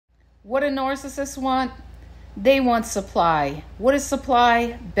What do narcissists want? They want supply. What is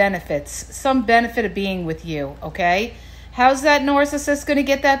supply? Benefits. Some benefit of being with you, okay? How's that narcissist going to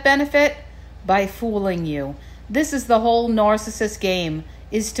get that benefit? By fooling you. This is the whole narcissist game,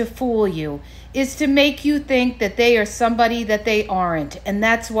 is to fool you, is to make you think that they are somebody that they aren't. And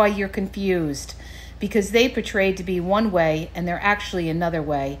that's why you're confused, because they portrayed to be one way and they're actually another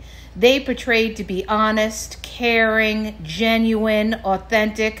way. They portrayed to be honest, caring, genuine,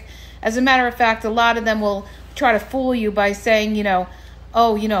 authentic. As a matter of fact, a lot of them will try to fool you by saying,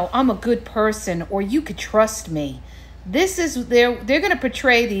 I'm a good person, or you could trust me. They're going to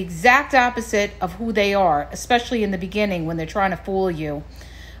portray the exact opposite of who they are, especially in the beginning when they're trying to fool you.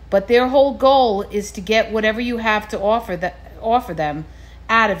 But their whole goal is to get whatever you have to offer them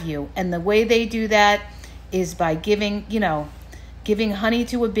out of you. And the way they do that is by giving honey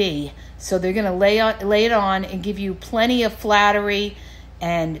to a bee. So they're going to lay it on and give you plenty of flattery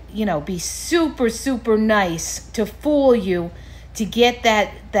and, be super, super nice to fool you to get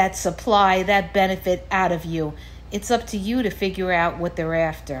that supply, that benefit out of you. It's up to you to figure out what they're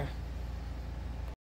after.